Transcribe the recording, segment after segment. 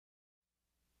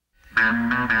Grab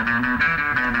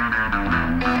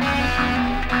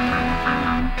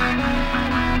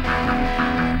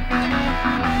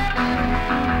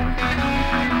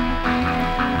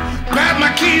my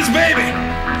keys, baby,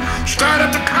 start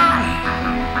up the car.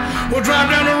 We'll drive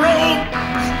down the road,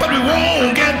 but we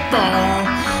won't get far,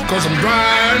 'cause I'm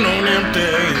driving on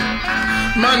empty.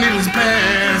 My needle's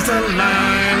past the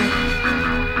line.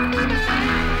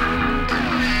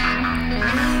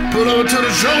 Pull over to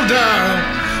the shoulder,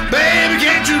 baby,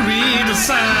 can't you read the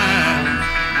sign?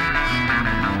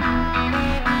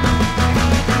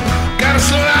 Gotta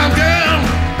slow down, girl,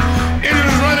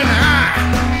 engine's running high.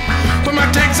 Put my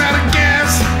tanks out of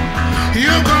gas,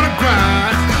 you're gonna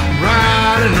cry.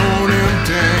 Riding on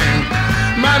empty,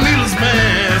 my needle's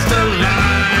past the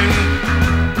line.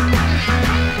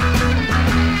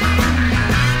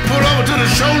 Pull over to the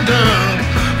shoulder,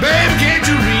 baby, can't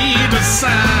you read the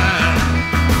sign?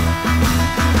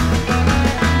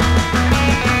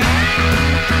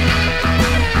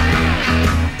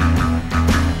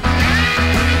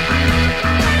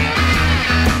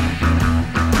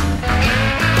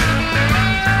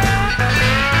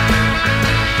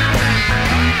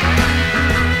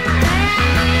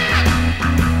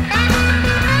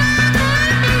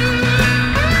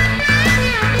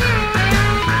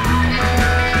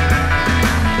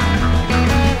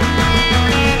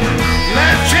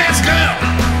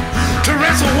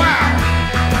 A while.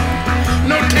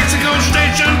 No Texaco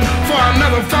station for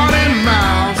another 40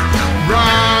 miles.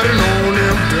 Riding on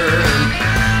empty,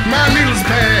 my needle's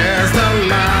past the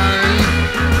line.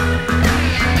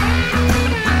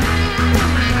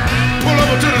 Pull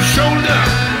over to the shoulder,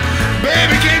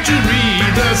 baby, can't you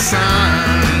read the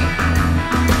sign?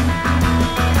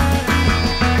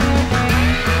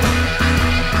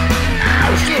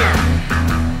 Ow, slow down.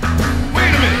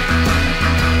 Wait a minute.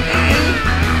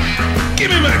 Give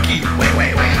me my key. Wait.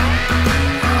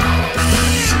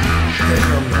 Here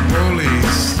come the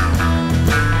police.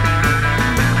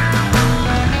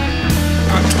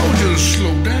 I told you to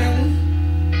slow down.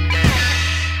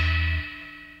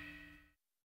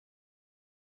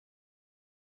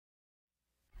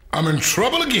 I'm in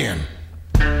trouble again.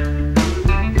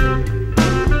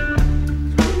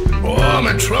 Oh, I'm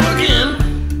in trouble again.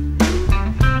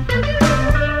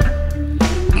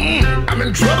 I'm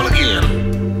in trouble again.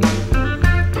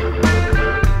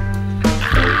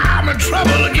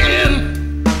 Trouble again.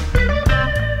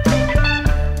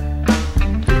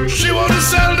 She wanna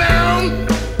settle down.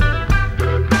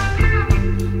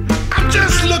 I'm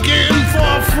just looking for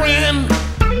a friend.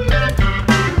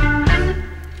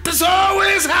 This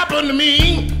always happened to me.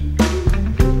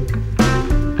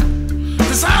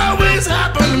 This always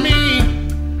happened to me.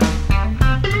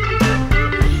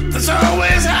 This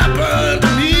always happened to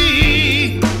me.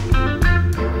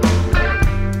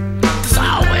 This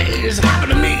always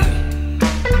happened to me.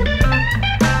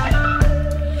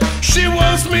 She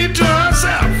wants me to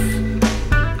herself.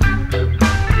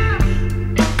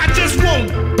 I just want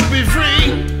to be free.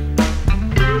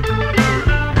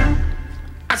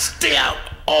 I stay out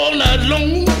all night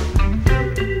long.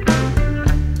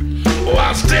 Oh,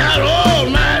 I stay out all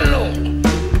night long.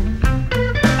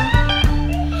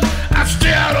 I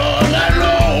stay out all night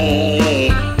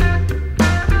long.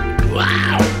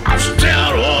 Wow, I stay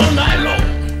out all night long.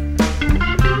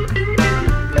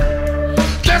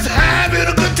 Just having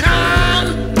a good time.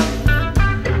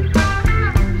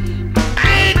 I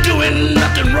ain't doing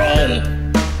nothing wrong.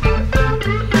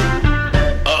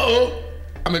 Uh-oh,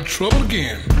 I'm in trouble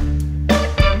again.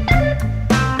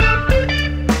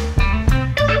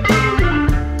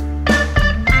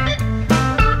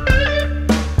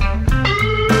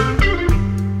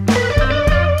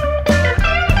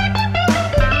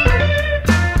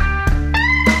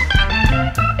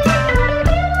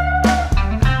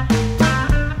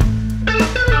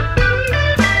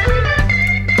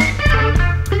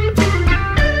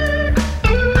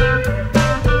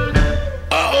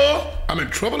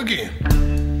 Trouble again.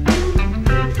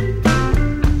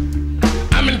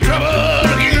 I'm in trouble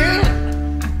again.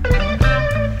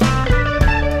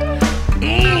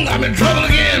 I'm in trouble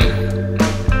again.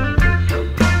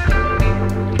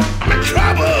 I'm in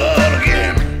trouble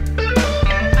again.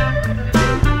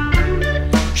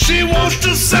 She wants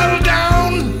to settle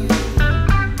down.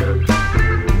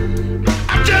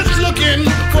 I'm just looking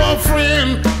for a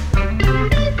friend.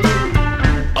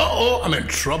 Uh-oh, I'm in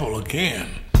trouble again.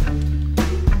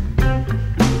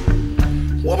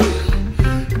 Woman,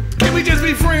 can we just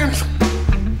be friends?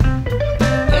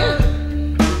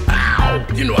 Ow,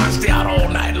 you know I stay out all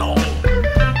night long.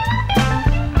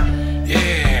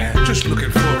 Yeah, just looking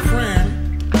for a friend.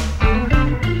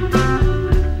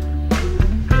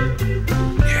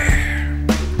 Yeah.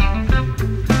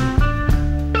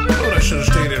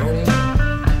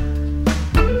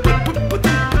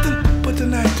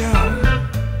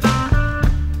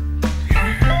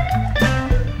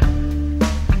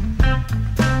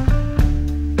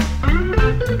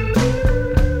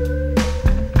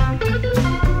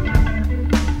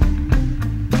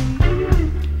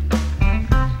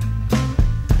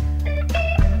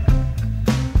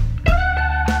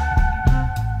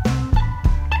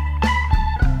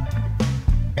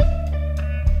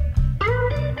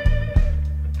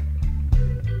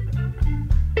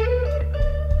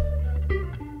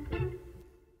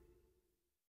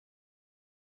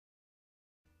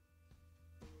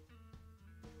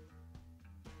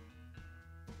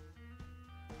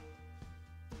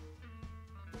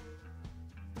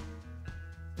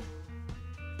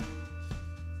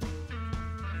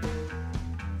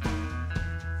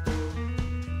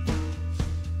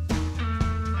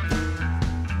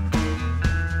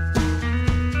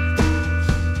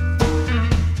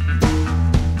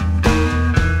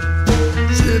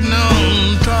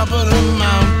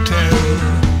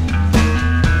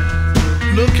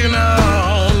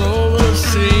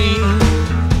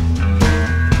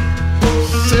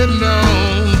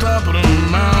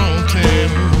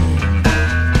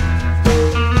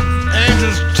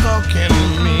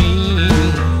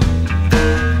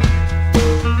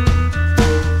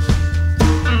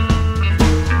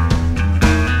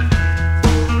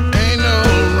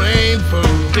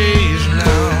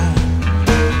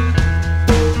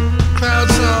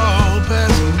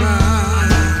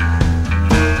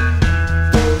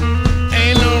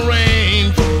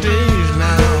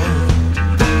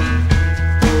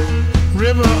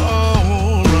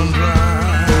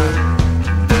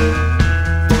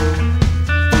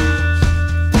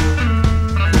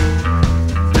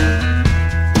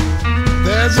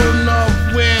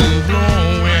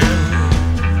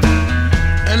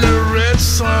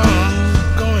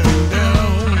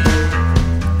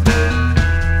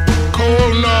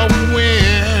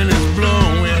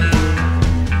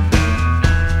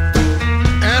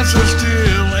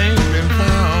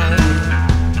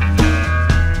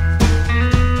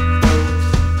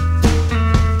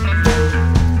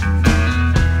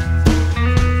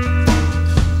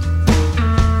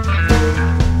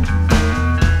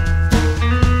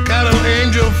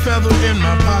 feather in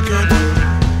my pocket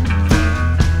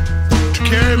to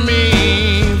carry me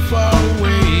far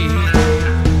away.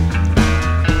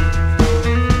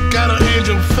 Got an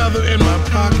angel feather in my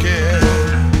pocket,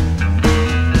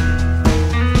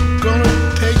 gonna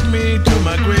take me to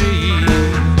my grave.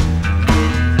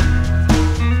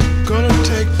 Gonna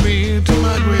take me to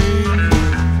my grave.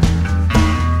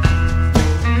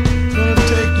 Gonna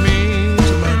take me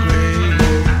to my grave.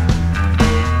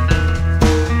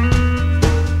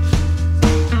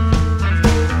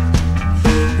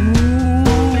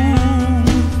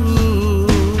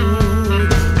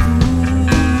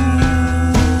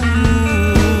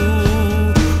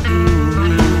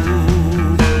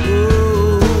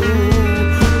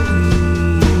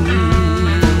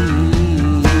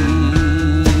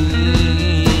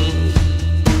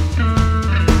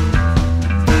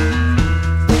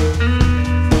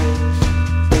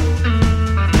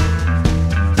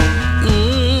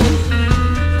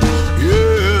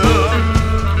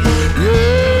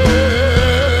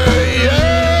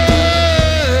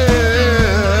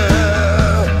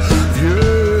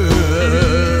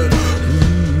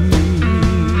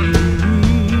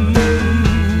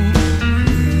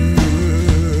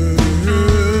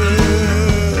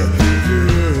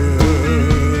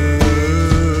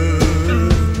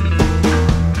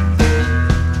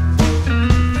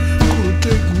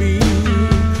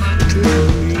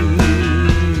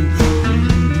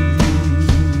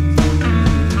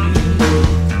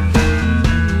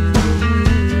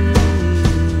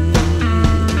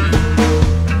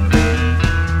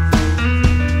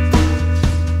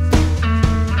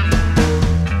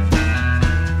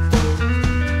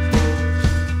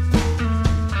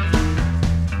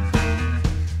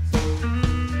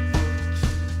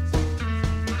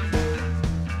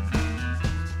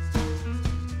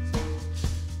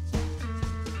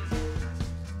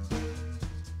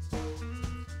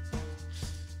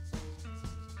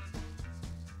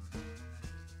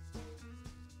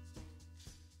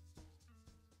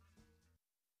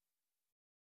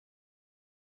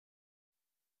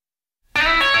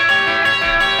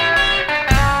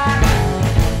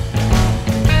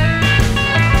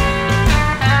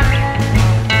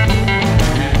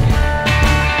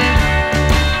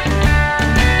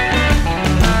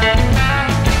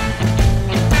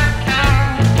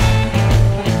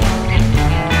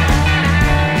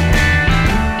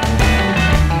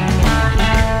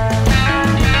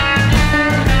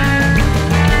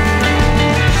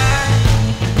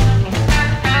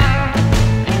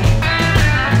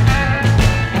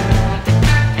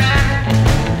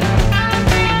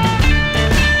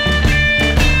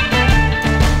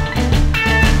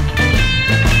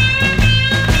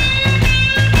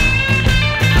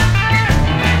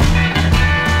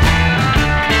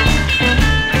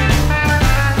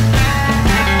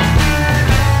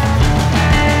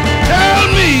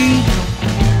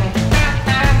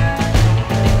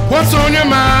 What's on your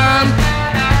mind?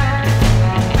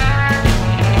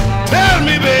 Tell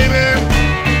me, baby.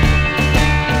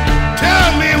 Tell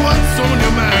me what's on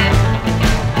your mind.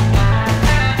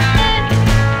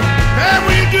 Hey,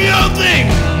 when you do your thing,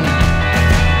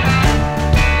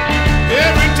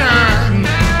 every time.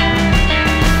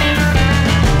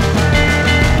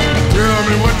 Tell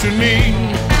me what you need,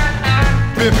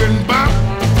 bippin' bop.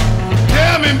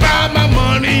 Tell me about my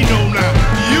money, no now.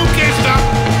 You can't stop.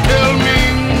 Tell me.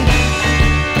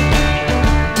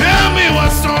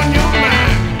 What's on your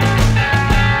mind?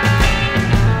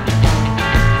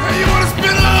 Hey, you wanna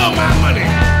spend all my money?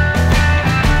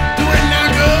 Do it now,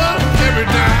 girl, every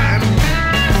time.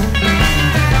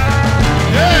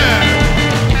 Yeah.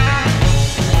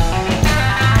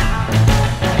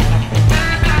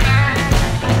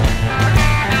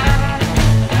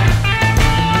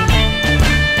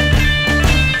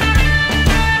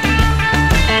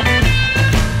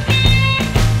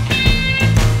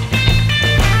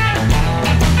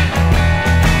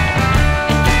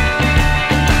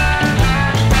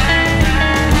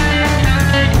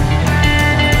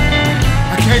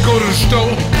 Go to the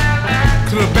store,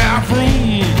 to the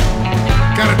bathroom.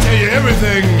 Gotta tell you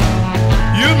everything.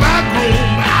 You're my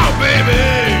groom, ow baby.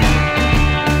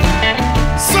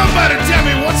 Somebody tell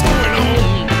me what's going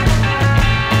on.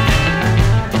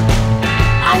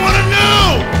 I wanna know.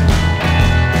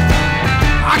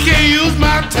 I can't use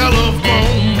my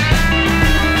telephone.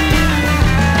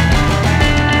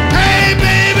 Hey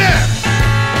baby,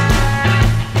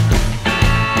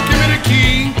 give me the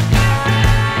key.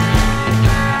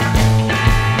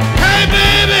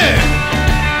 Baby,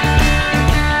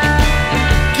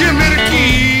 give me the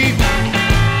key.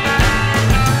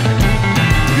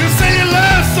 You say you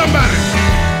love somebody.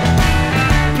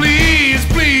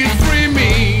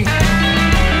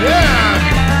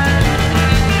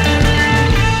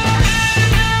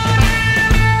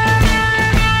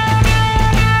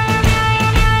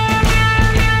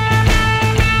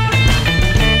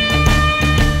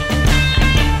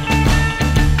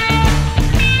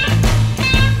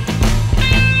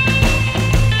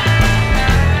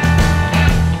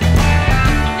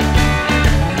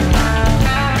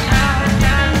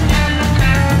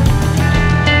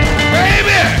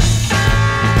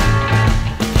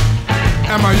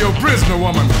 Am I your prisoner,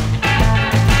 woman?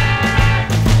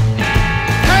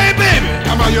 Hey, baby,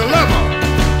 am I your lover?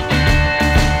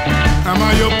 Am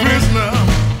I your prisoner?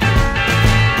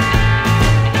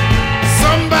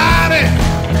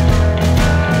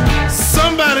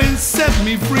 Somebody set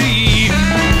me free.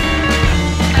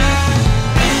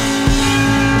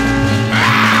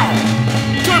 Ow!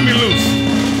 Turn me loose.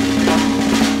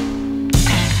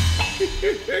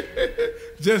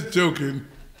 Just joking.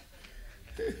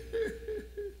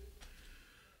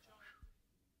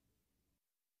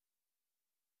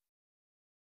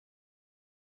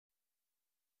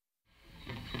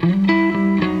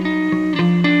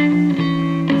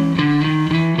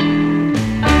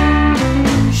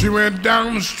 She went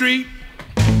down the street.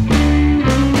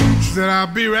 She said, I'll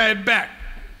be right back.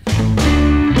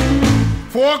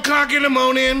 4 o'clock in the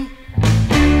morning.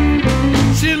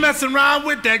 She's messing around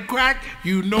with that crack.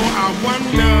 You know, I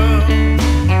wonder,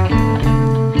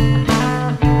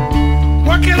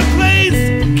 what kind of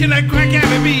place can that crack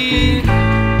alley be?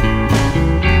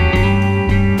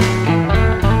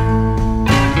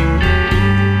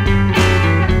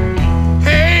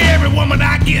 Hey, every woman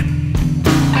I get,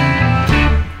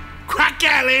 crack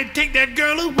alley, take that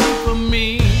girl away from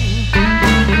me.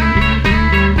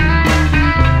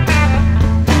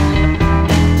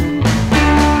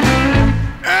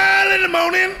 Early in the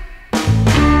morning,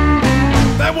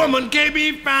 that woman can't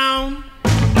be found.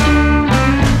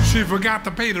 She forgot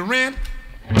to pay the rent.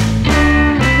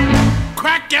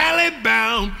 Crack alley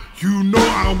bound. You know,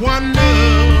 I wonder,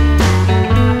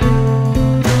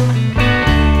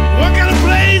 what kind of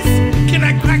place can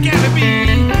that crack alley be?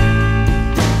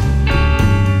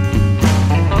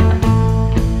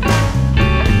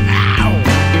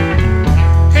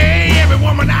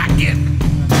 I get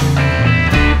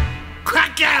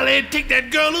crack alley, take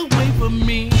that girl away from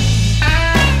me.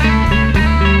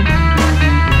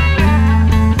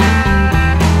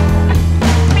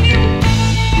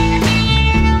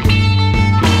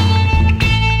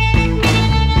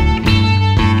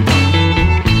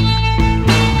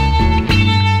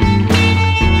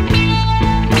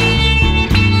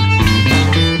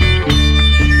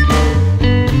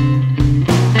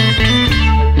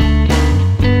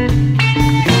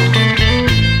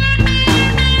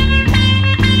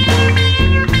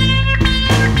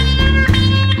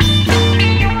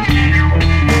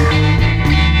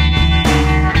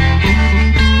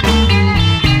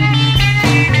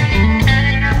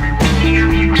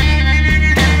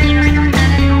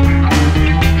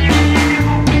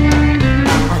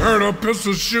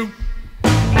 Pistol shoot.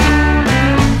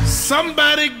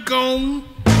 Somebody gone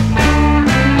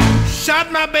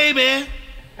shot my baby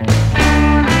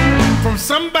from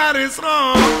somebody's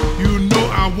arm. You know,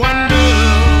 I wonder,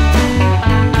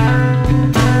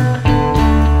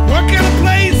 what kind of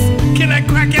place can that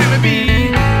crack alley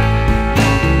be?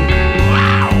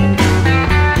 Wow.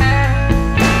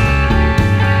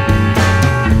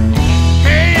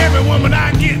 Hey, every woman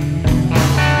I get,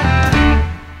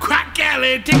 crack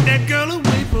alley, take that girl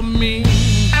away from me.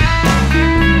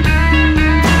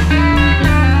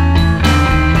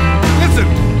 Listen,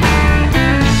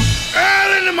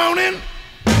 early in the morning,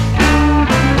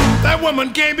 that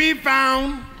woman can't be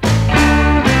found.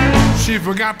 She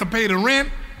forgot to pay the rent.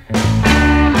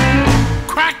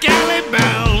 Crack alley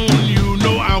bound. You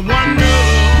know, I wonder,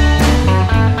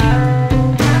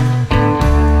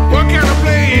 what kind of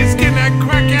place can that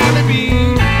crack alley be?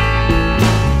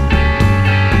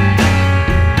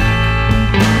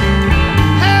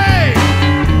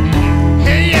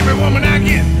 Woman I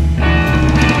get,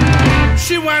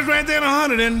 she was right there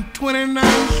on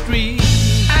 129th Street.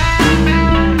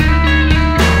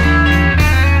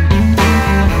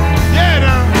 Yeah,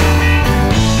 dog.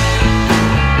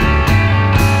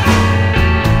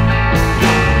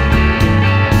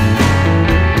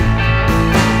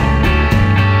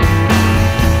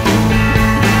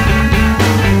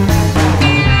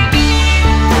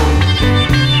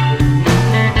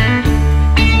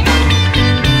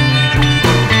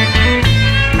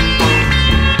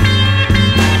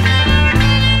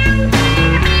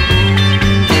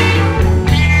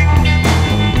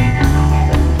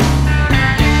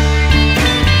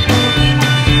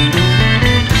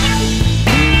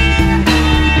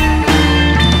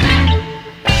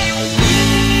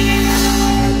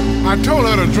 I told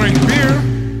her to drink beer.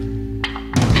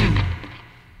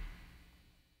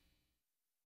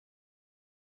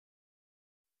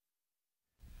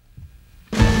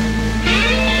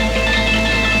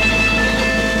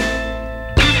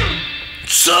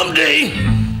 Someday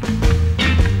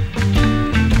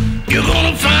you're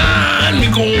gonna find me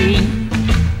gone.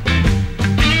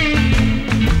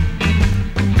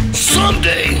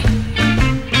 Someday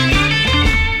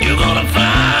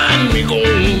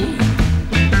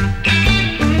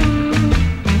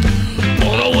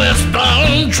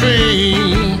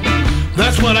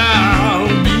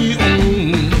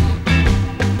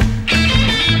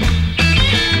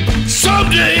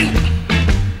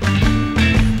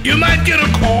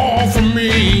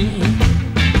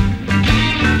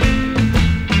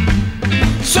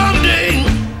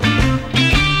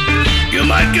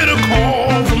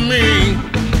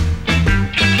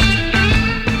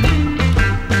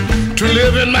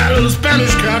live in my little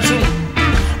Spanish castle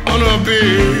under a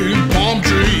big palm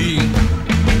tree.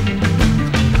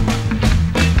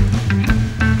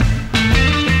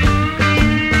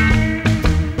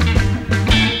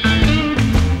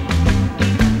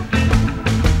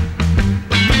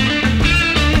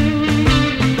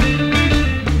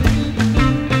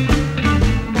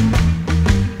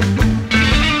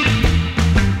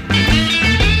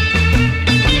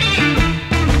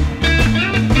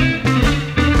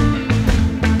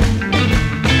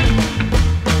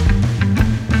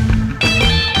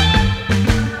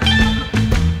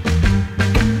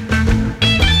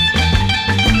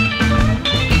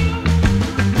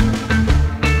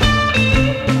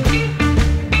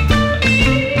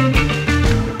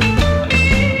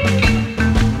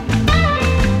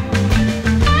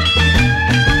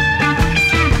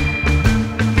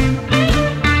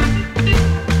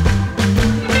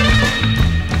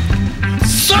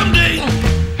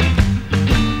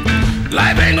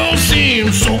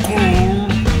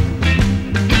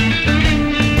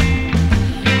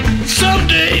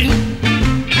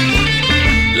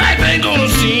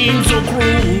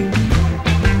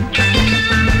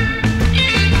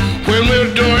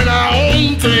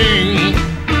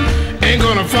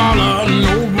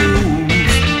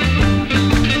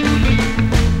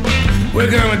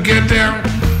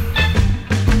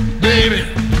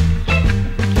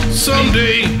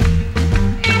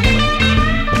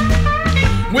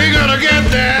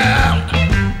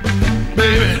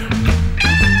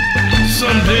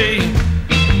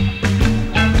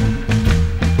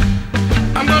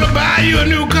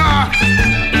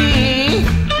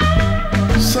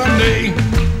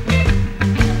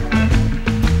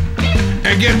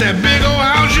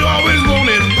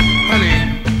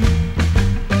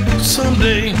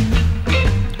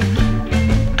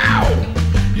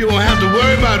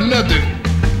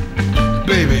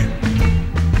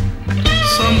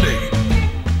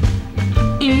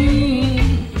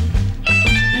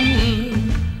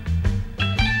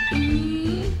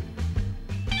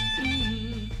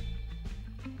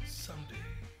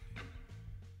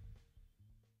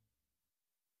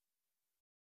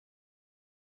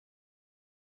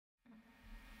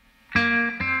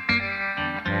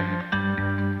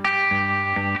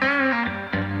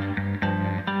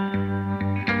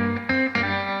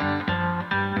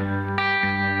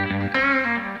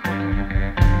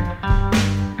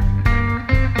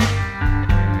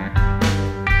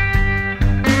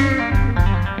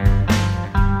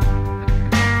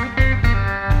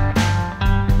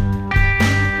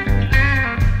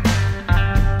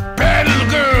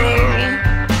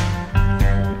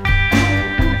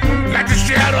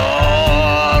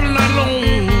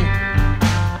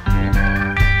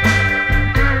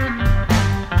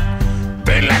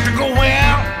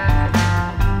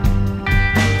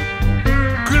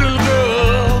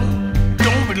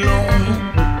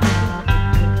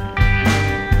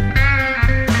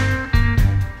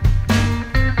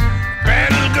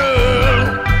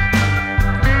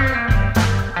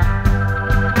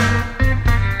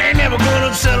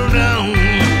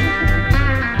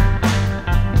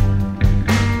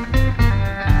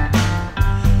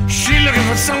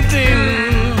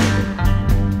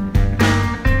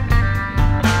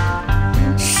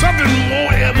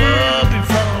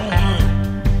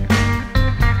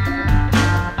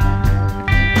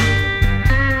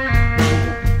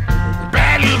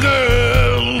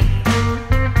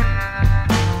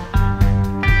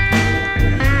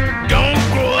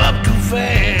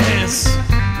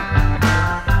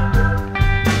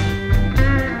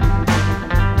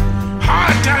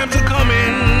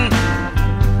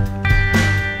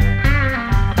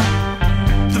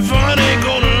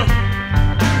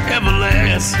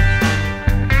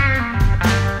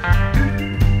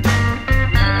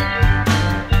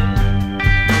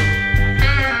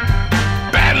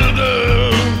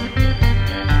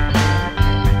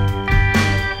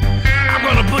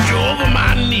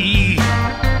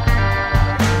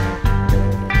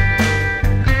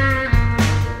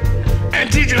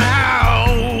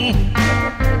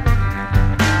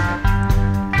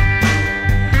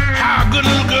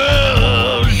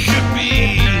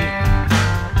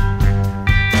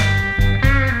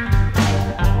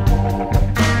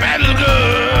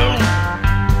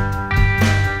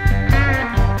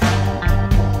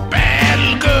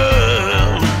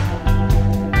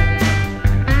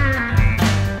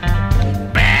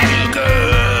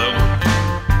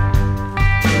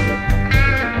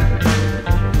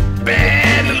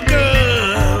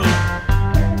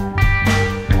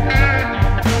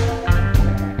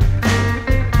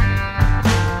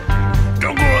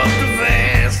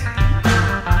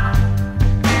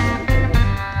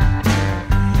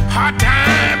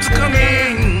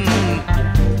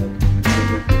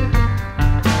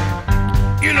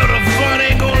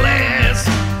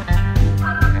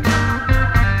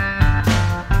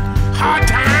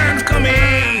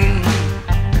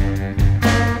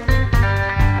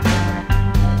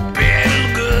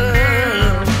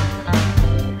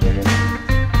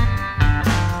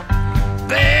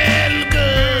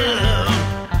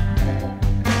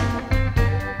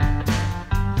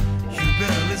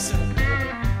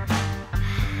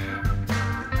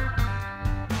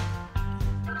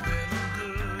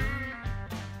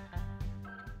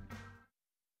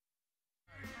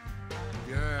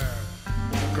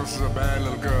 because she's a bad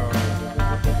little girl.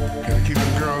 Gotta keep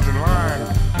them girls in line.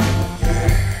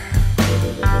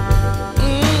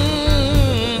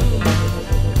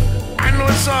 I know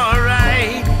it's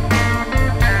alright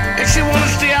if she wanna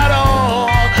stay out all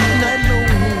night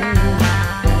long,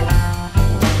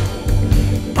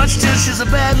 but still she's a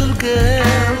bad little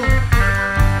girl.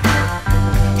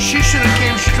 She should have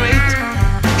came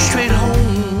straight home.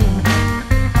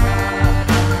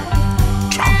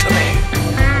 Talk to me.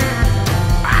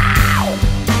 Ow.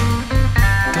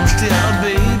 Don't stay out,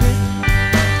 baby.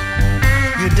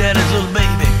 Your daddy's little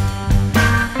baby.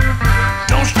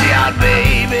 Don't stay out,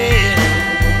 baby.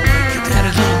 Your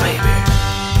daddy's little baby.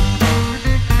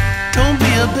 Don't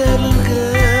be a bad little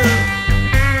girl.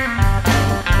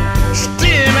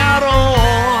 Staying out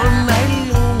all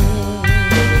night long.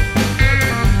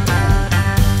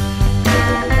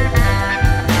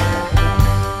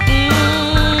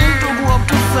 Don't go up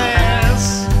too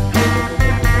fast.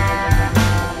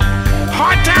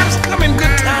 Hard times coming,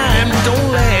 good times don't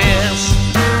last.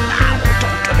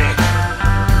 Talk to me.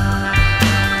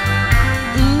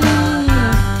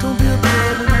 Don't be a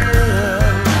bad little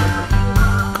girl,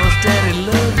 'cause daddy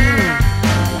love you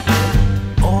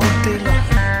all day long.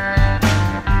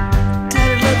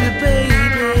 Daddy love you,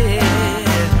 baby,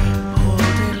 all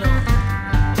day long.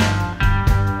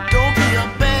 Don't be a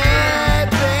bad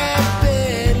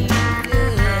little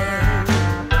girl.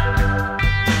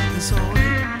 It's all right.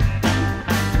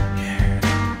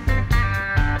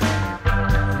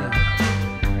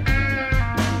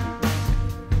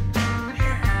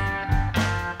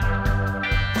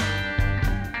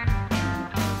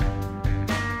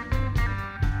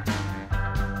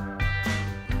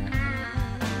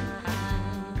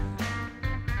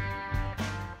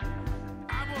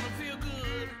 I wanna feel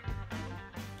good.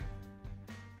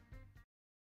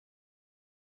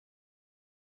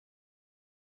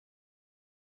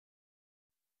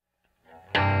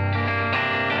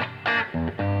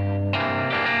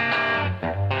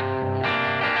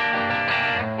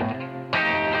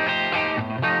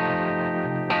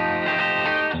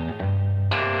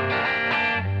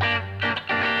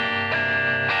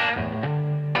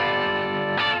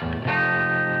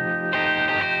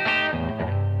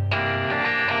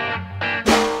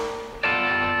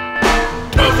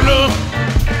 Toughen up.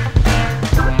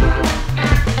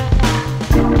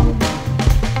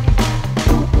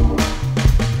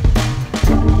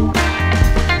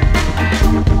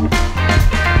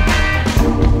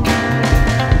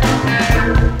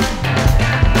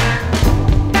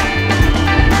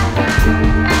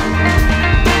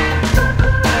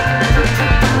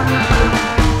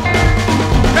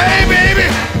 Hey, baby.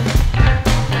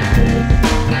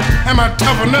 Am I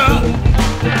tough enough?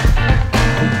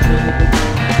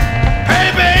 Hey,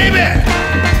 baby.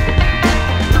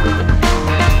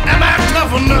 Am I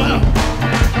tough enough?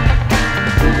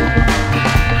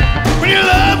 When you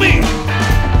love me,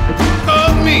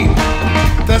 hug me,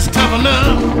 that's tough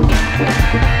enough.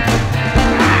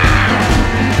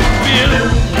 Feel it?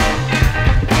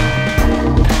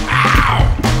 Ow!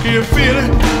 Can you feel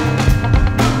it?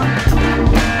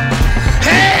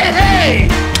 Hey,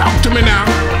 talk to me now.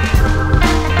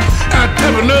 I'm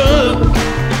tough enough.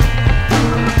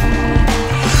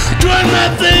 Doing my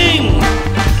thing,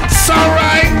 it's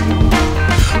alright.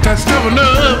 That's tough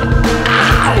enough.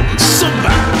 Ow!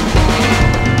 Somebody.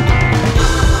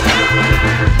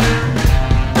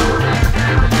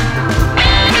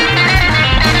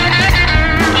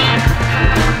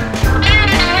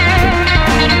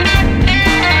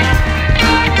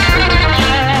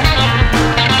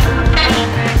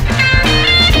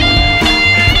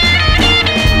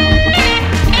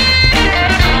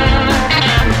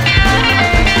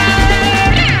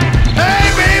 Hey,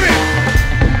 baby.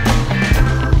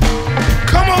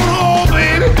 Come on home,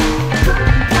 baby.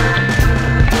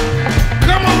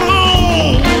 Come on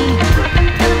home.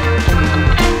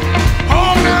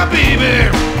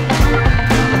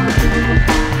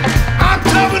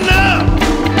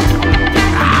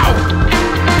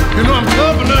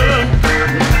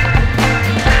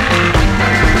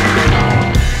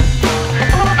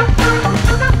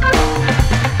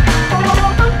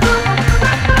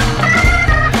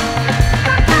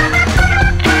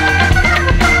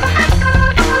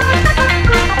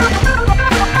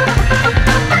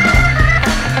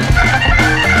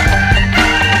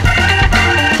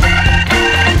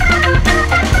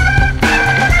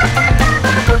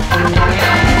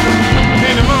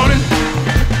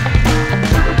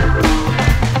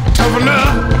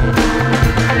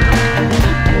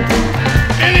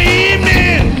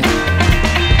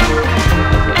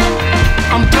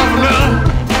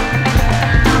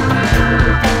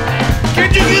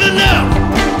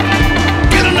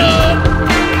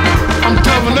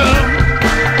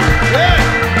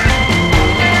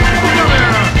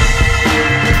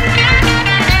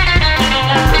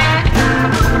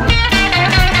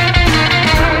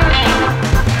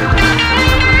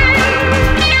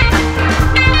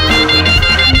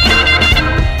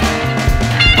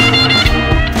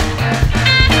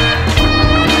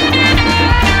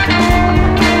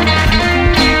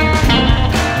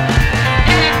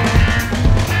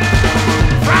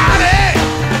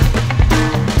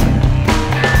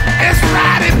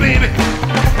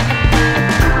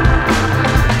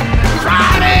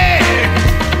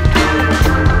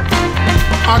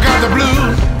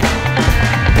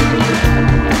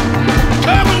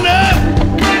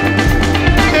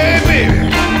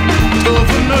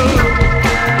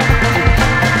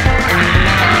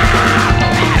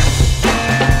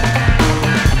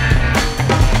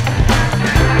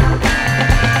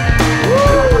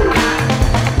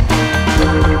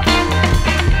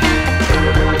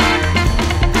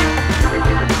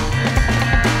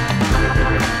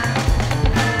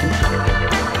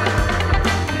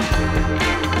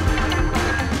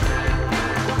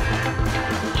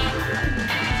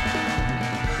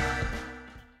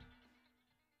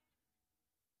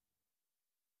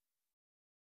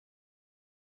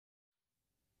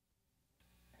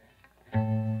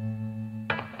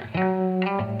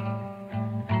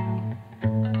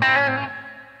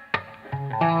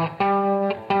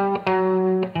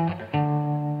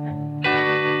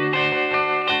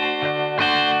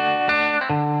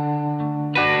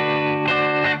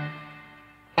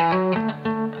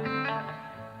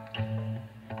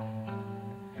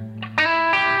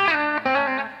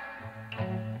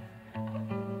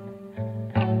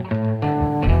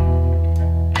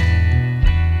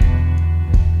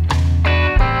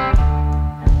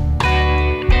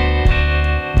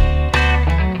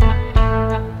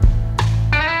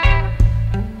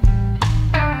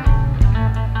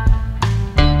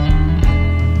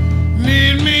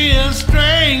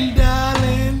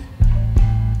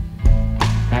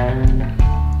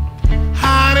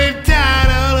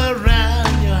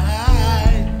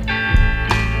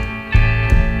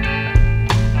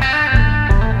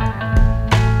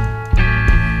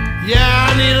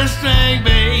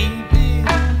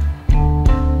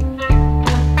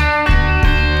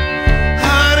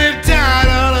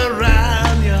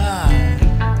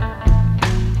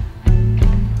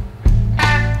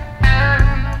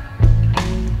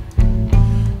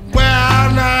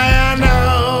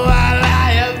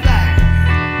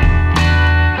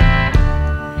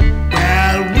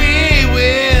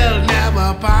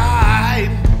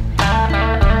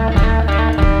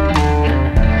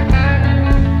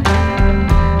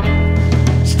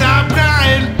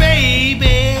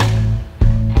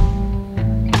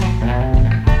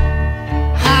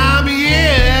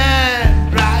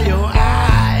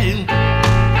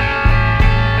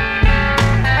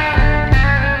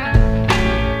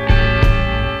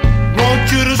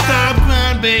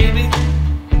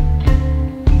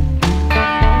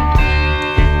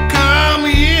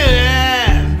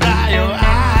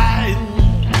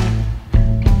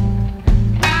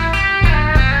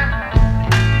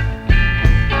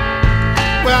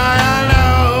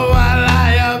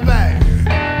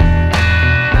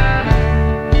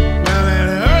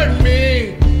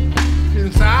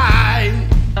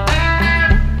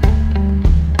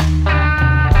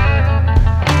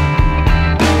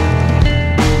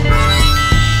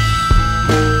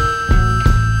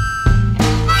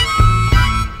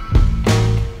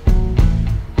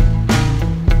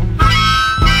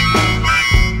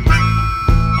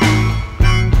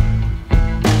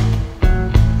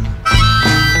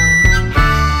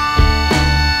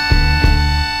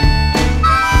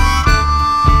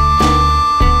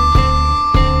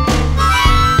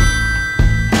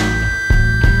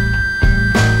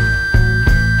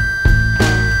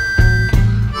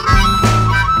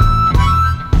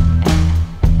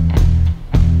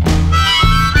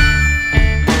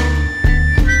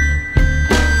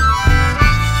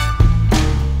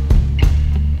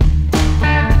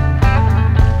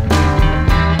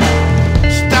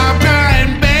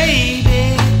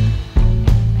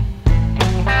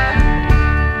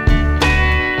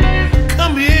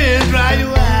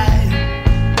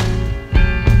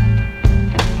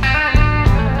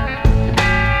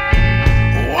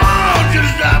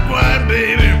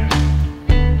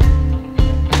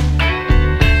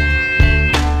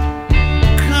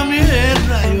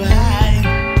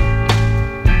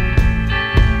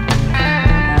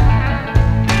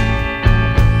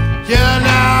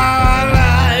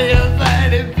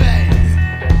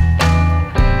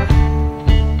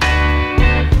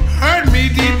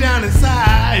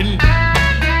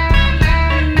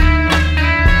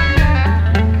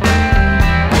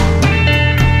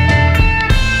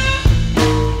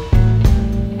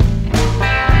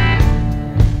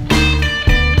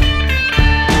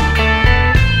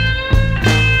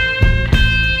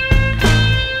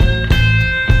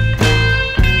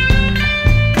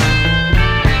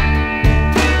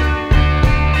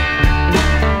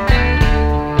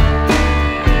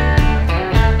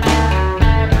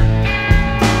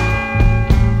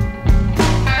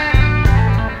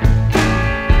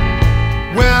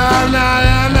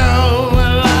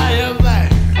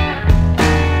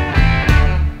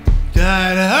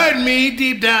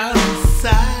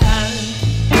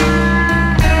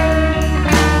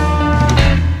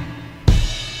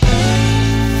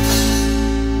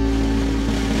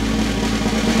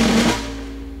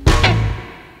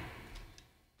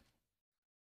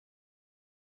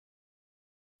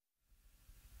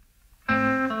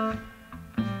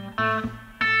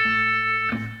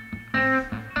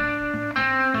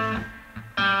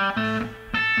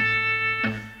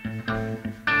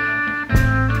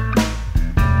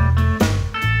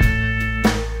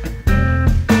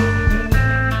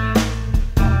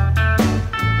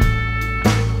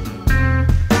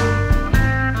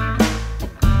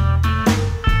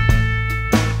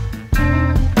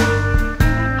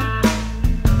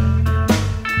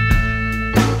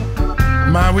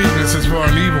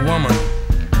 evil woman,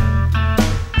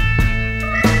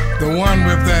 the one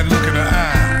with that look in her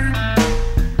eye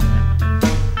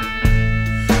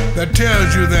that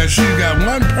tells you that she's got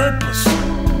one purpose,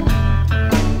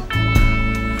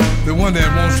 the one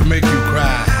that wants to make you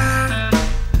cry.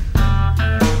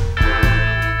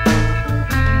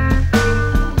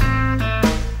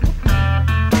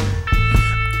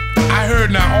 I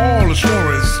heard now all the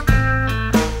stories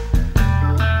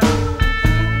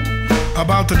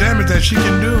about the damage that she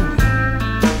can do,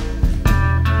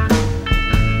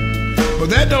 but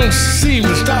that don't seem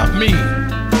to stop me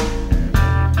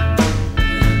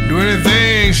do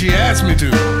anything she asks me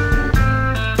to.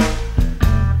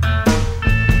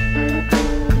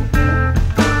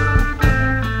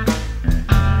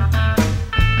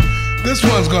 This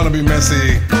one's gonna be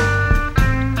messy.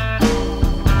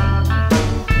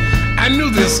 I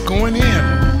knew this going in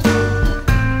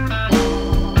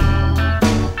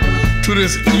to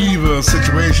this evil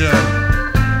situation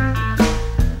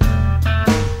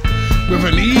with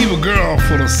an evil girl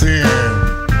full of sin.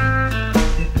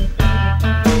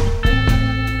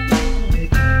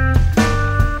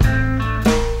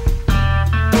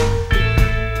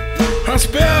 Her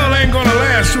spell ain't gonna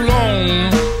last too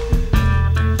long.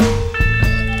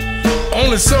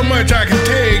 Only so much I can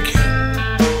take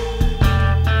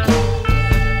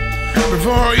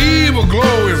before her evil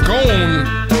glow is gone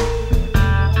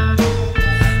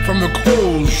from the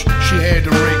coals she had to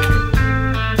rake.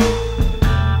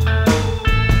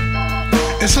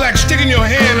 It's like sticking your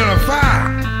hand in a fire.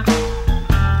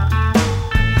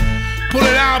 Pull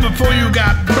it out before you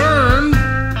got burned.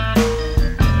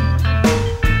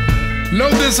 Know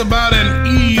this about an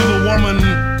evil woman.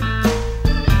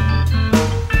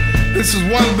 This is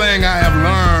one thing I have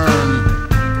learned.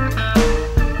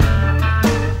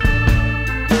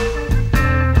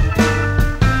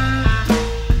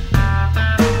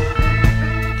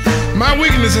 My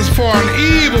weakness is for an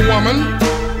evil woman,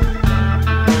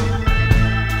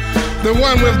 the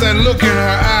one with that look in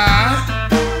her eye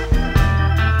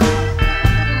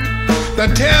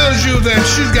that tells you that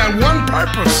she's got one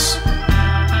purpose,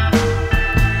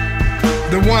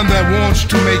 the one that wants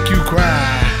to make you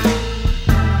cry.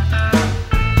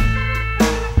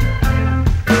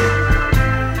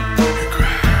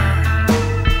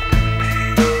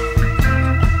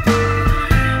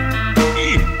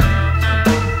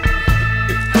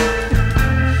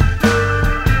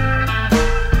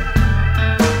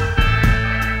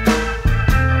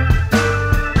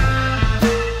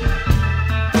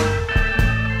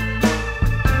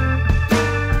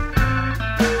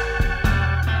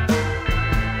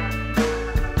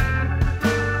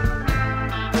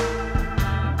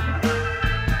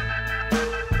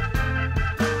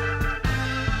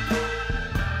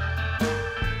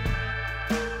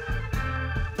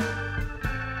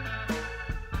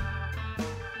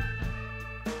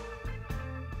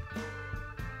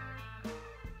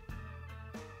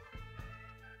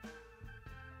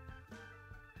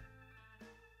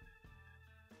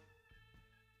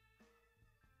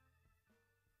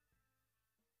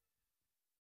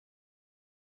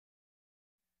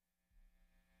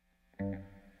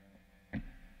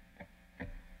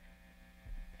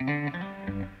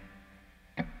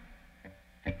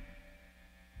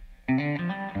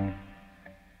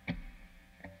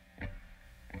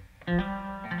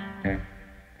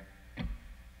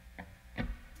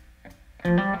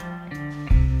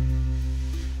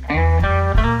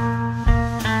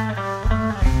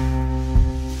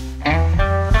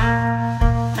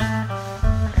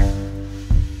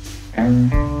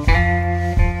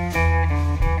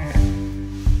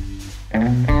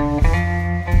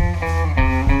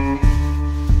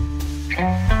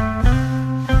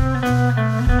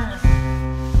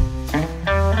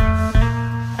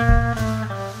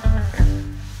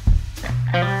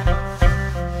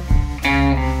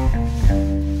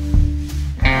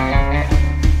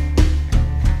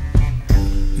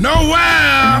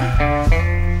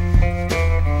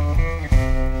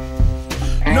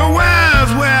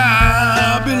 Nowhere's where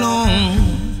I belong.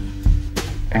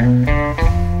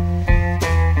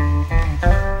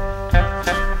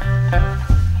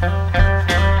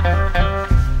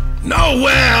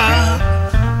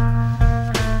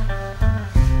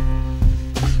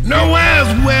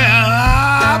 Nowhere's where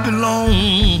I belong.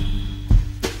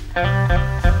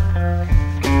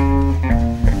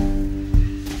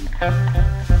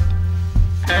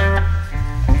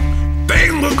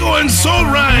 Things were going so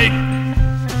right,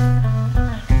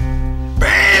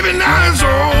 baby, now it's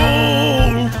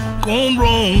all gone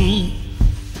wrong.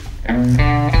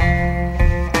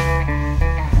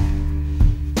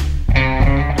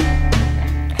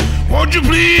 Won't you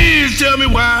please tell me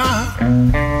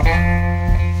why?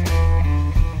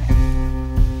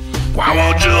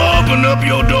 open up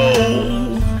your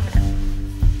door?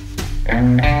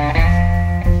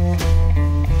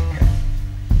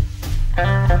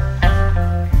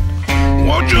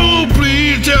 Won't you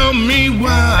please tell me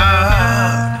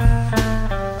why?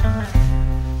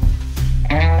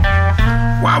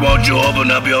 Why won't you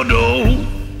open up your door?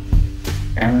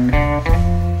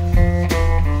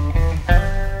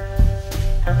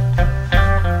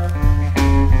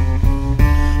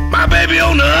 My baby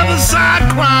on the other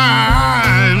side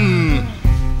crying,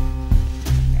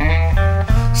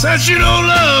 says she don't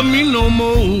love me no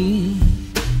more.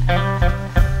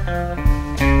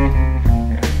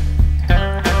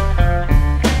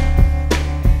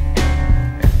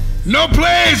 No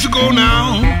place to go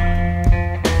now.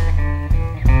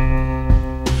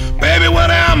 Baby, what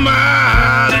am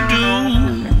I to do?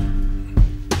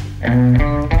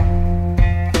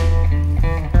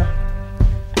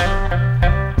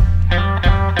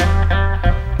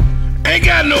 Ain't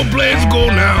got no place to go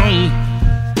now.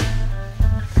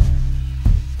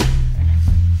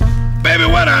 Baby,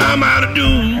 what am I to do?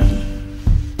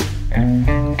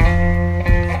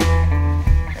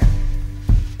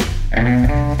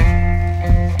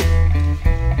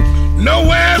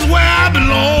 Nowhere's where I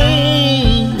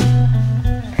belong.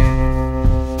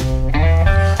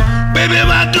 Baby, if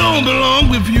I don't belong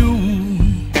with you.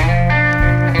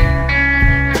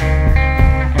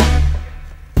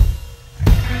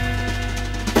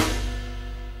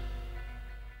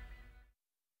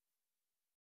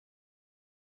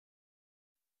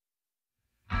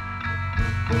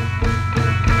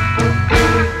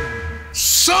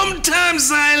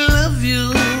 Sometimes I love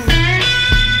you.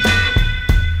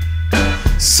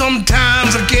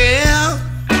 Sometimes I care.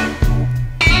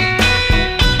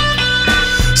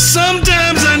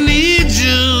 Sometimes I need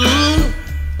you.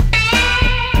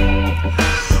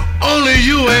 Only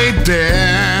you ain't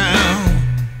there.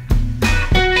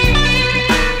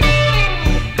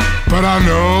 But I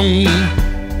know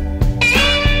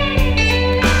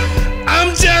I'm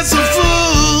just a fool.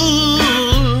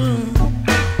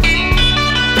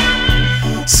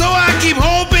 So I keep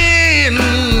hoping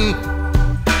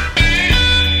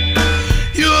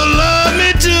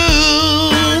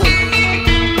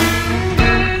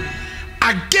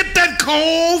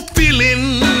cold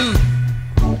feeling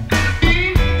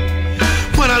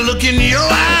when I look in your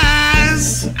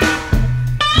eyes.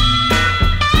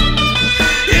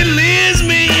 It leaves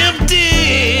me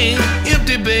empty,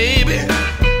 empty, baby.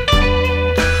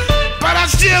 But I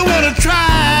still wanna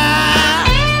try.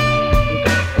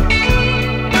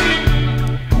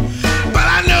 But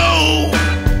I know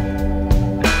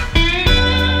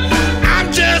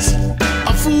I'm just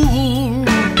a fool.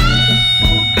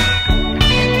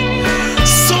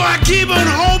 Keep on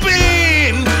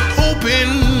hoping,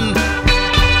 hoping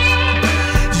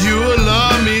you'll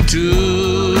love me too.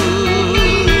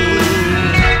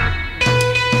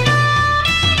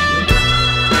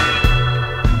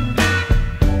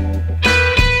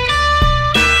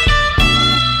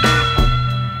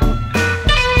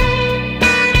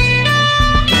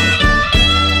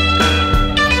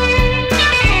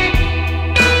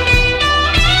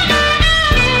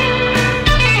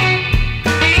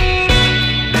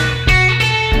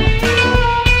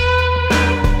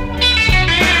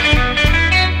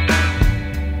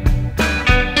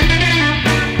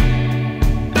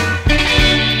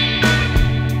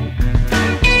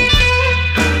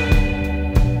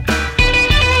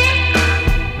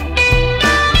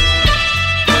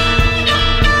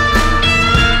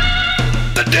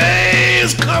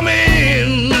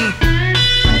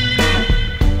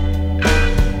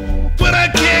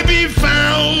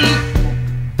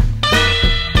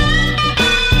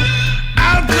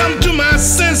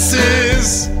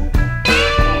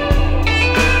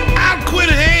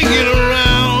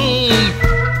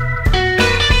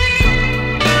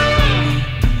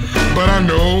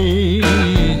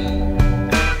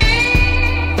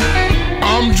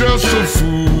 Just a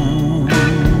fool.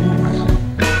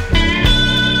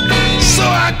 So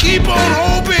I keep on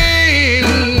hoping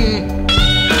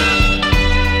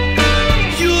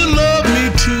you'll love me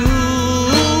too.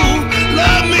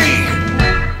 Love me.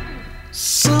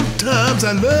 Sometimes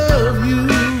I love you.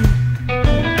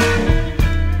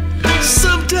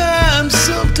 Sometimes.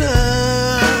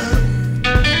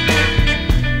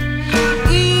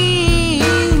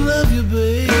 Love you,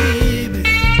 baby.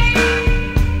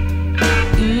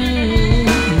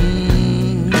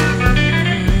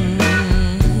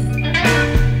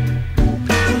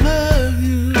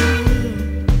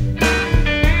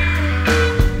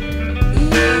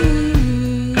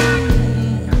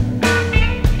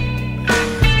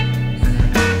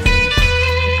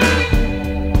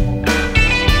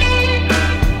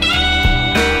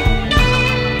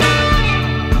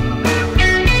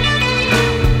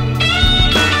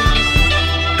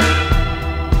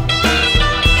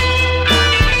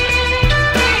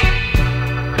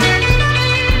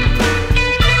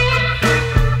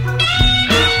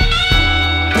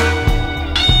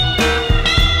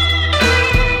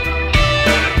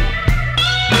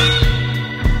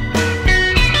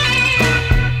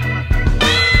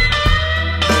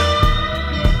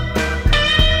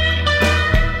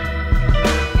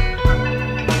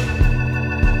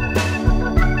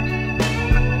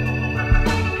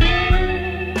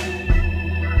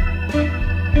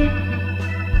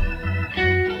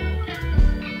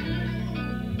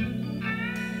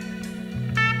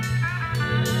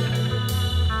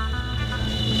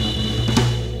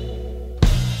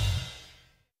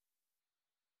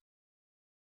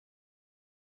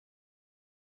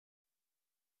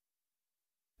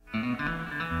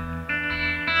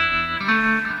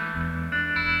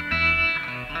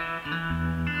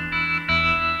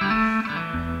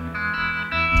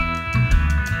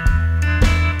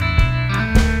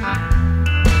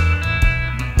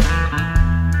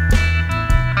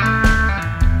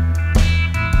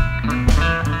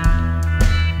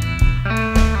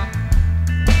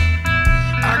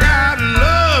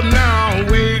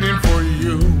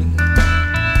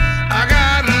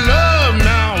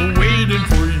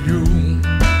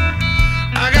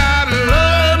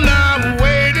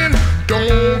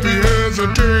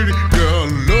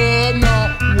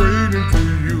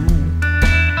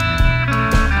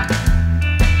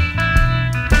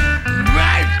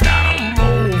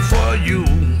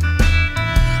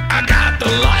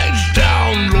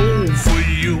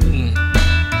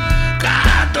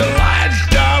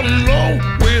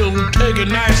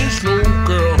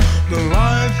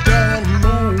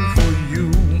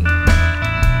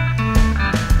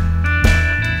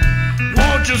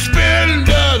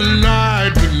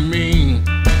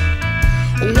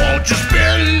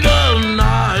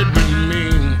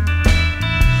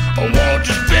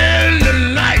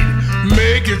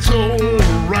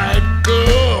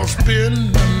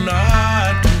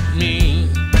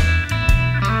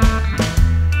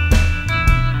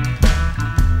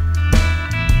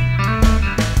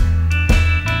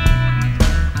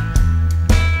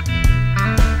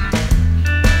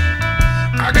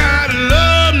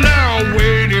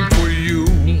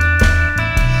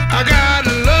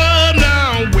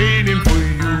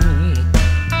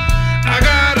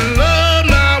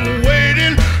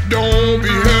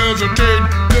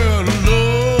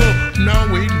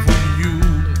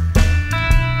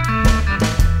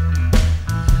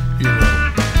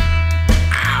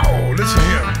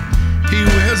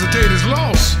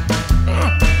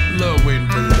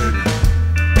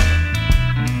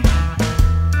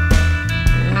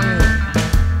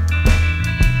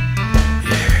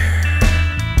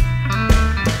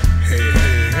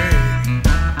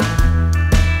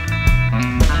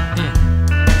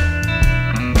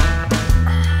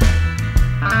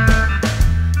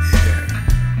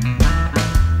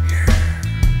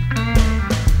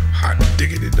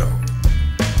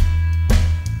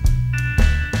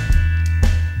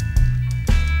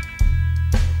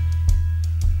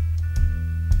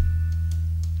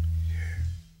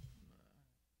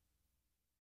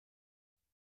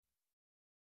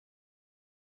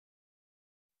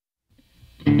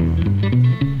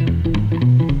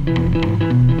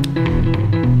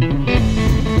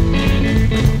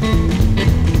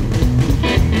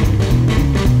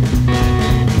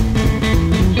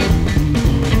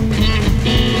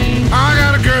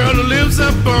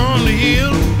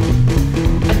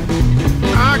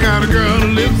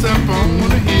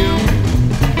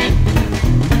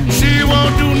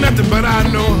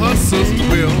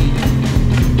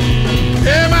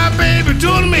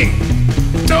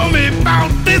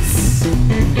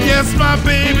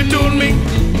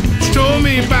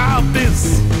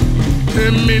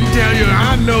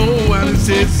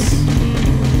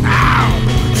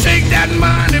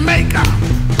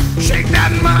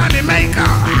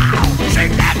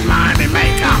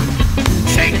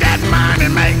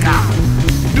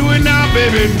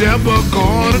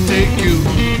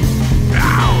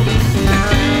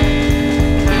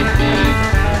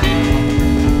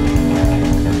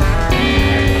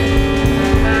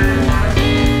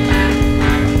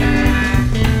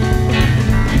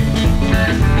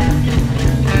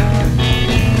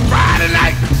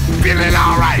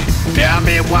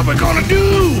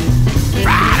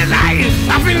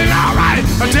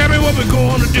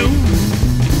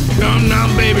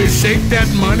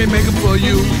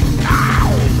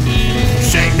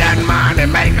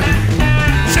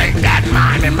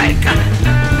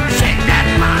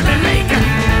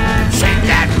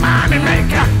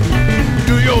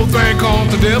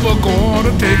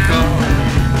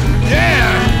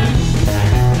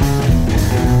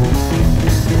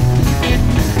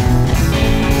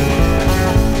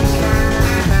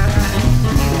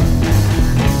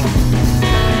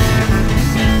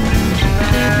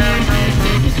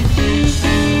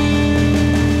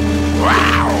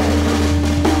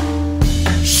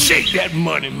 That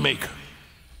money maker.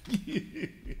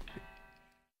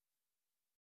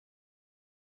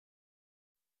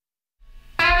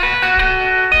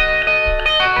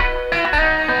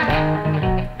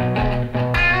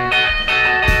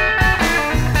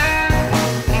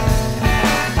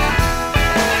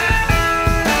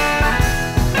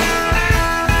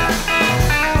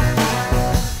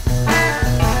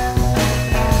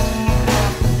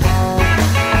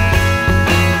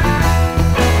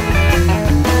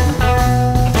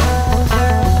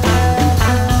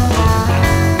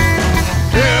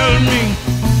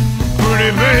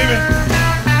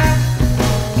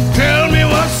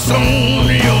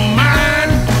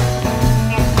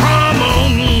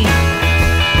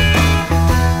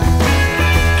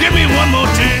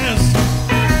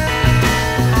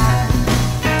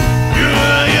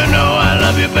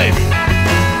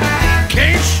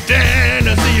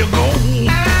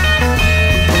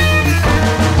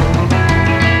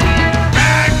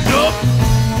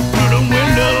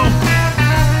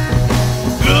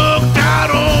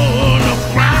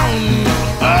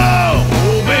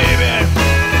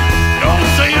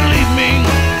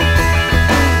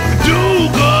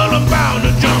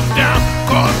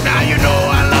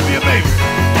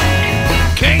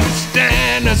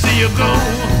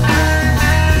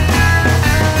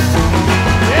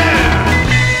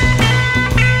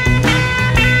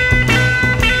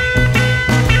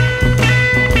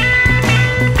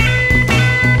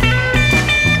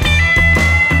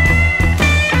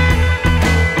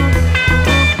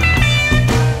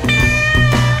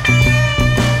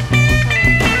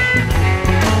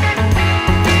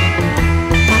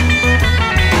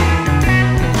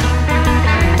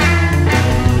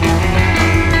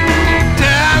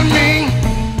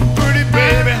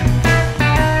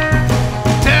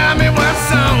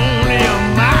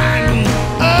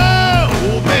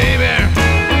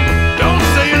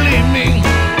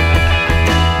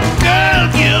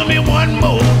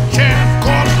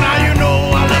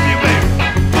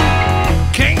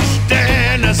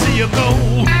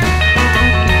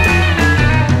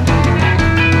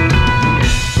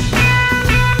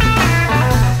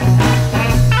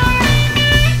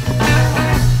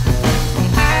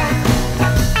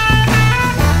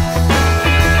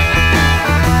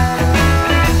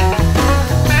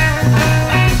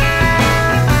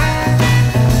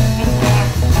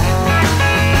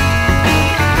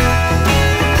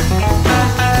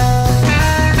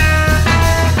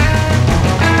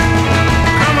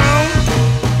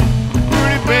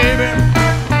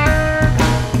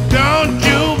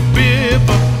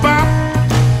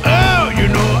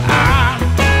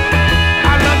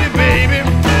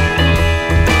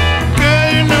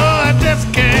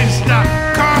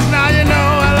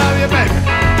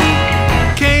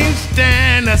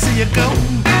 and I see you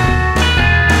go.